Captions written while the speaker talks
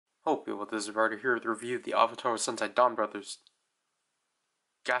Hello people, this is Ryder here with a review of the Avataro Sentai Donbrothers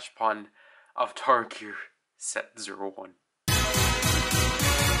Gashapon Avataro Gear Set 01.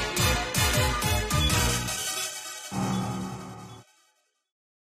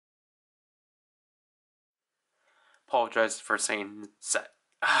 Apologize for saying set.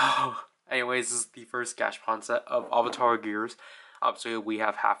 Anyways, this is the first Gashapon set of Avataro Gears. Obviously, we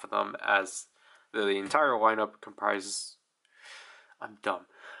have half of them as the entire lineup comprises... I'm dumb.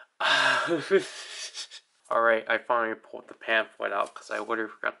 Alright, I finally pulled the pamphlet out because I literally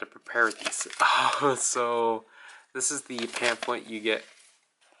forgot to prepare these. So, this is the pamphlet you get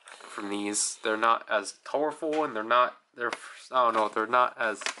from these. They're not as colorful and they're not, the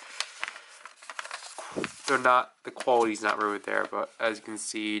quality's not really there, but as you can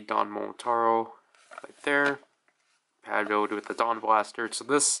see, Don Momotaro right there, paddled with the Dawn Blaster. So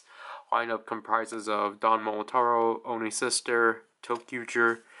this lineup comprises of Don Momotaro, Oni Sister,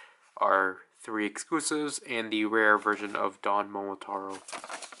 Tokuger, our 3 exclusives, and the rare version of Don Momotaro.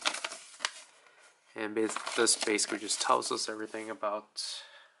 And this basically just tells us everything about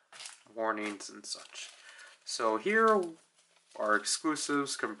warnings and such. So here, our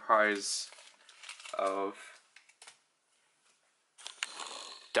exclusives comprise of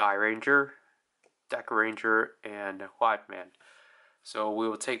Die Ranger, Deck Ranger, and Live Man. So we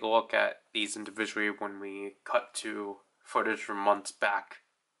will take a look at these individually when we cut to footage from months back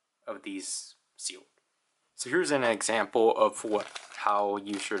of these sealed. So here's an example of how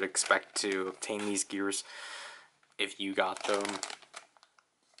you should expect to obtain these gears if you got them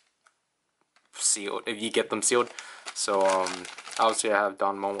sealed, if you get them sealed. So obviously I have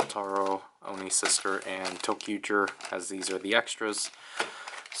Don Momotaro, Oni Sister, and Tokuger, as these are the extras.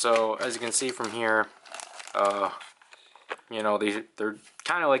 So as you can see from here, you know, they're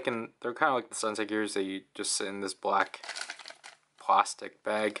kind of like the Sentai gears. They just sit in this black plastic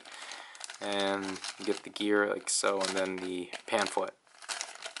bag, and you get the gear like so, and then the pamphlet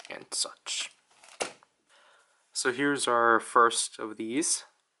and such. So here's our first of these.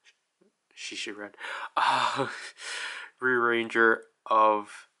 Shishi Red. Rearranger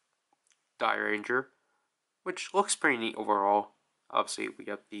of Die Ranger, which looks pretty neat overall. Obviously we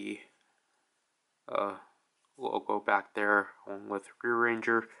got the logo back there along with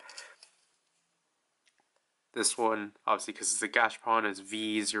Rearranger. This one, obviously because it's a Gashapon, is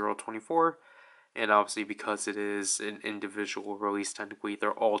V024, and obviously because it is an individual release, technically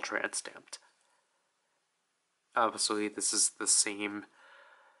they're all trans-stamped. Obviously this is the same,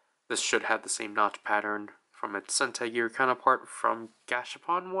 this should have the same notch pattern from its Sentai Gear counterpart from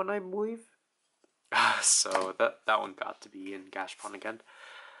Gashapon 1, I believe. So that one got to be in Gashapon again.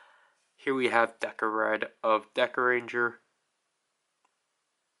 Here we have Deca Red of Deca Ranger,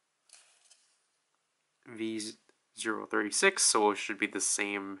 V036, so it should be the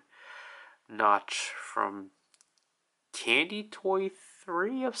same notch from Candy Toy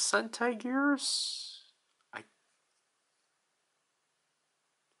 3 of Sentai Gears?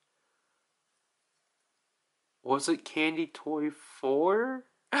 Was it Candy Toy 4?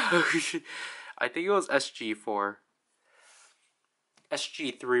 I think it was SG4.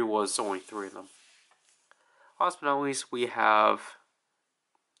 SG3 was only 3 of them. Last but not least, we have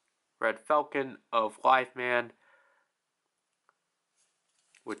Red Falcon of Live Man,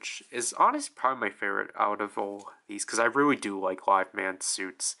 which is honestly probably my favorite out of all these, because I really do like Live Man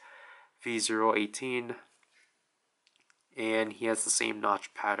suits. V018, and he has the same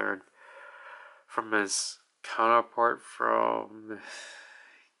notch pattern from his counterpart from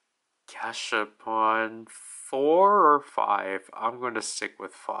Gashapon 4 or 5. I'm going to stick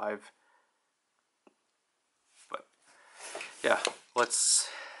with 5. But yeah, let's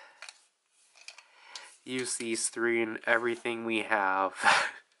use these 3 in everything we have.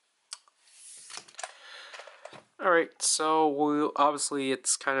 Alright, so obviously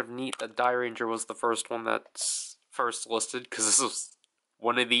it's kind of neat that Die Ranger was the first one that's first listed, because this was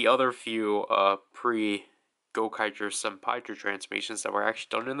one of the other few pre-Gokaiger Senpaiger transformations that were actually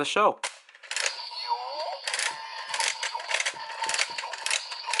done in the show.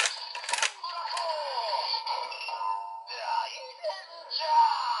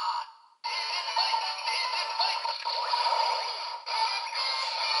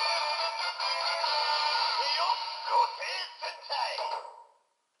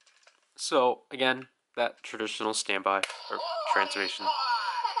 So, again, that traditional standby, or transformation.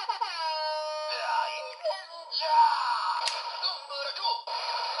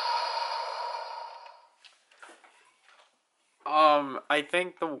 I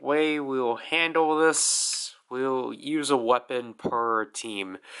think the way we'll handle this, we'll use a weapon per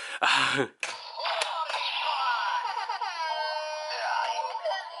team.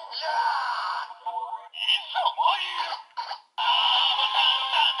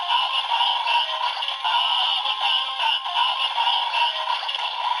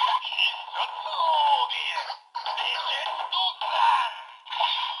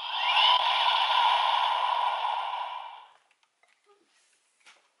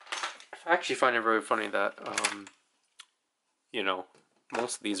 I actually find it very funny that,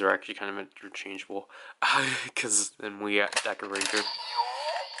 most of these are actually kind of interchangeable. Because then we got Deca Ranger.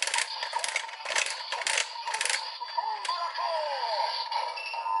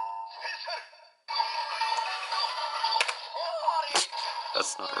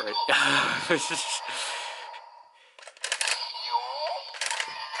 That's not right.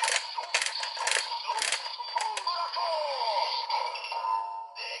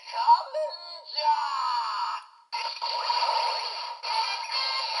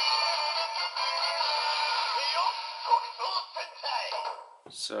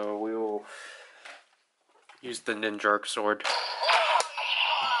 So we will use the Ninja sword.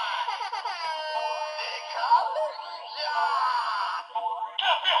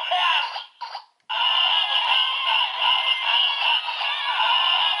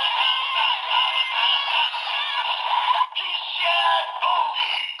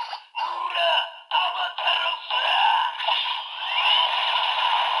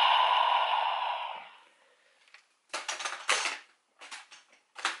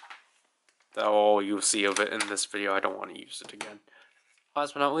 That's all you'll see of it in this video. I don't want to use it again.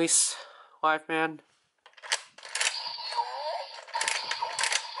 Last but not least, Live Man.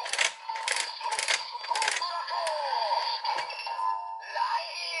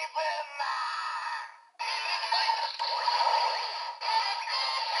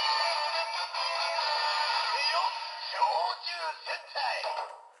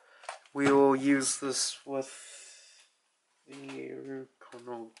 We will use this with the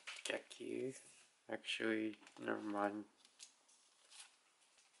Rukonogeki. Actually, never mind.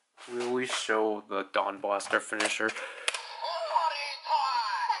 We always show the Dawn Blaster finisher.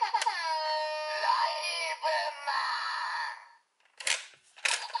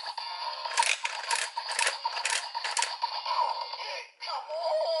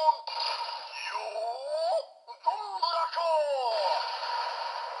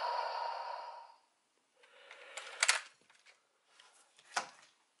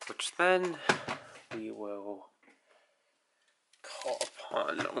 Which then we will call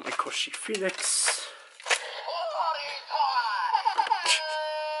upon Omikoshi Phoenix.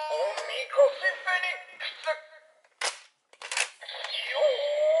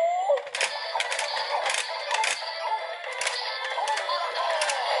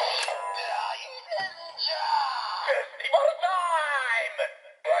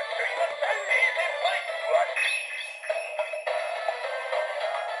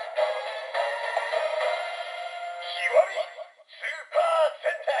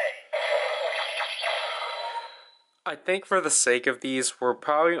 I think for the sake of these, we're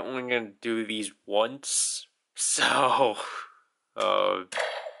probably only going to do these once. So,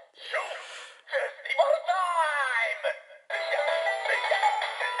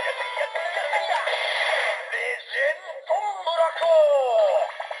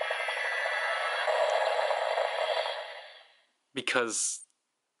 because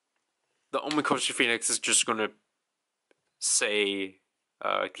the Omikoshi Phoenix is just going to say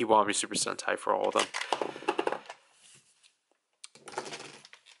Kiwami Super Sentai for all of them.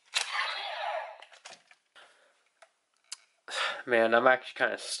 Man, I'm actually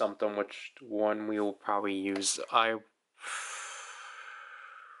kind of stumped on which one we will probably use. I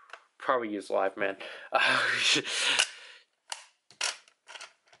probably use Live Man.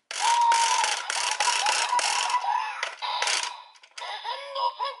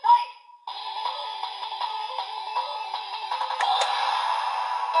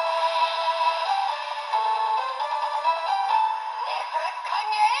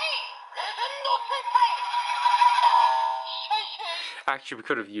 Actually, we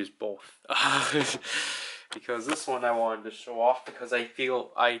could have used both. Because this one I wanted to show off because I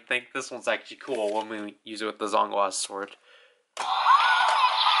think this one's actually cool when we use it with the Zongla's sword.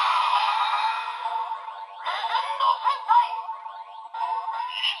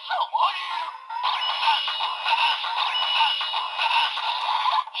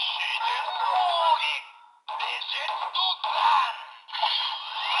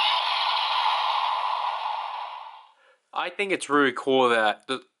 I think it's really cool that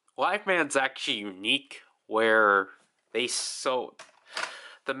the Live Man's actually unique, where the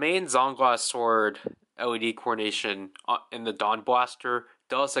main Zongla sword LED coordination in the Dawn Blaster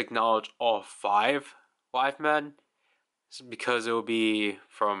does acknowledge all 5 Live Men, because it will be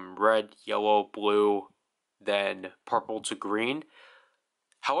from red, yellow, blue, then purple to green.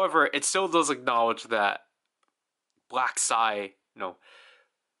 However, it still does acknowledge that Black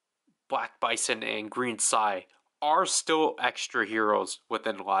Bison and Green Sai are still extra heroes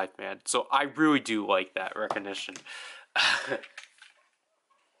within Live Man. So I really do like that recognition.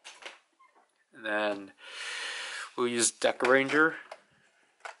 And then we'll use Deca Ranger.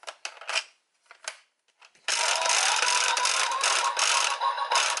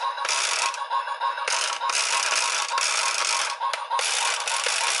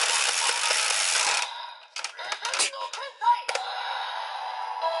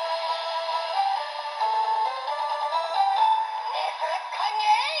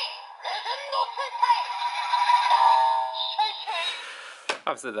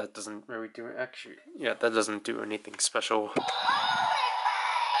 Obviously that doesn't really do it, actually. Yeah, that doesn't do anything special.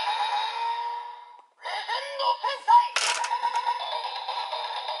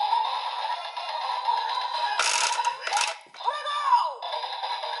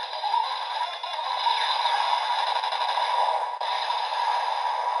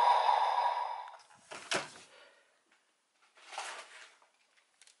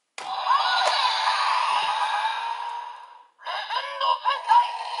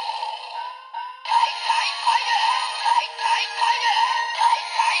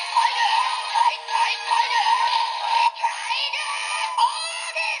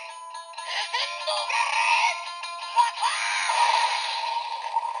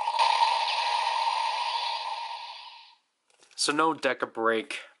 So no Deca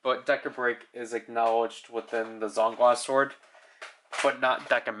Break, but Deca Break is acknowledged within the Zonglass sword, but not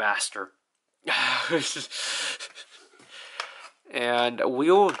Deca Master. And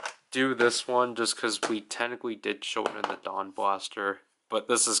we'll do this one just because we technically did show it in the Dawn Blaster, but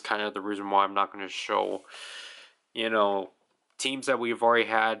this is kind of the reason why I'm not going to show, you know, teams that we've already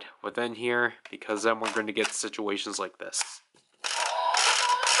had within here, because then we're going to get situations like this.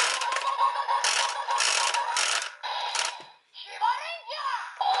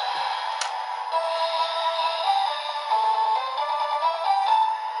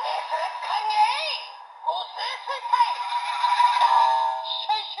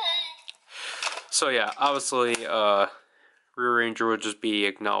 So yeah, obviously, Rear Ranger would just be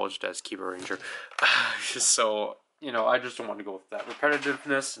acknowledged as Keeper Ranger. So, you know, I just don't want to go with that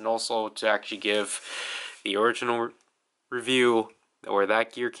repetitiveness, and also to actually give the original review, where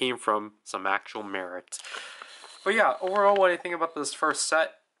that gear came from, some actual merit. But yeah, overall, what do you think about this first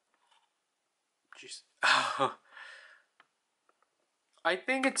set? Jeez. I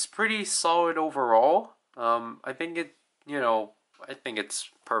think it's pretty solid overall. I think it, you know, I think it's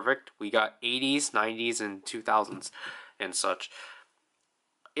perfect. We got 80s, 90s, and 2000s and such.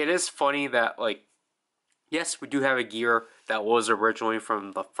 It is funny that, like, yes, we do have a gear that was originally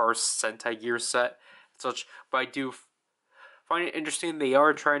from the first Sentai Gear set and such, but I do find it interesting they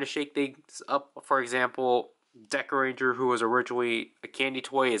are trying to shake things up. For example, Deca Ranger, who was originally a candy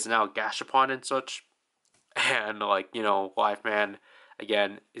toy, is now Gashapon and such. And, like, you know, Live Man,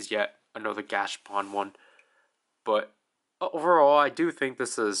 again, is yet another Gashapon one. But overall, I do think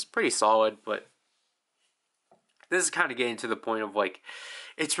this is pretty solid, but this is kind of getting to the point of, like,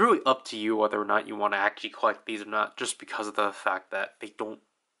 it's really up to you whether or not you want to actually collect these or not, just because of the fact that they don't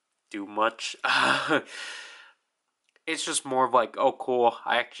do much. It's just more of like, oh cool,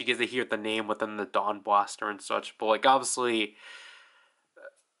 I actually get to hear the name within the Dawn Blaster and such, but like obviously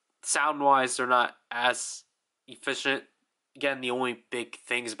sound-wise they're not as efficient. Again, the only big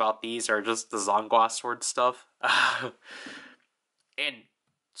things about these are just the Zonglass sword stuff. And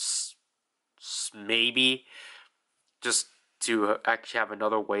maybe just to actually have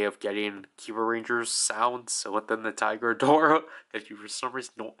another way of getting Kiba Ranger's sounds within the Tiger Adora if you for some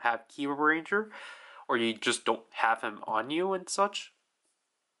reason don't have Kiba Ranger, or you just don't have him on you and such.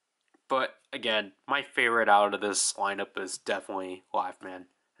 But again, my favorite out of this lineup is definitely Live Man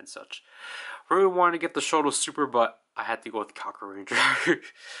and such. Really wanted to get the Shoto Super, but I had to go with Cocker Ranger.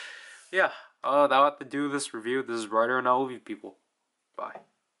 Yeah, that'll have to do this review. This is Ryder, and I'll leave you people. Bye.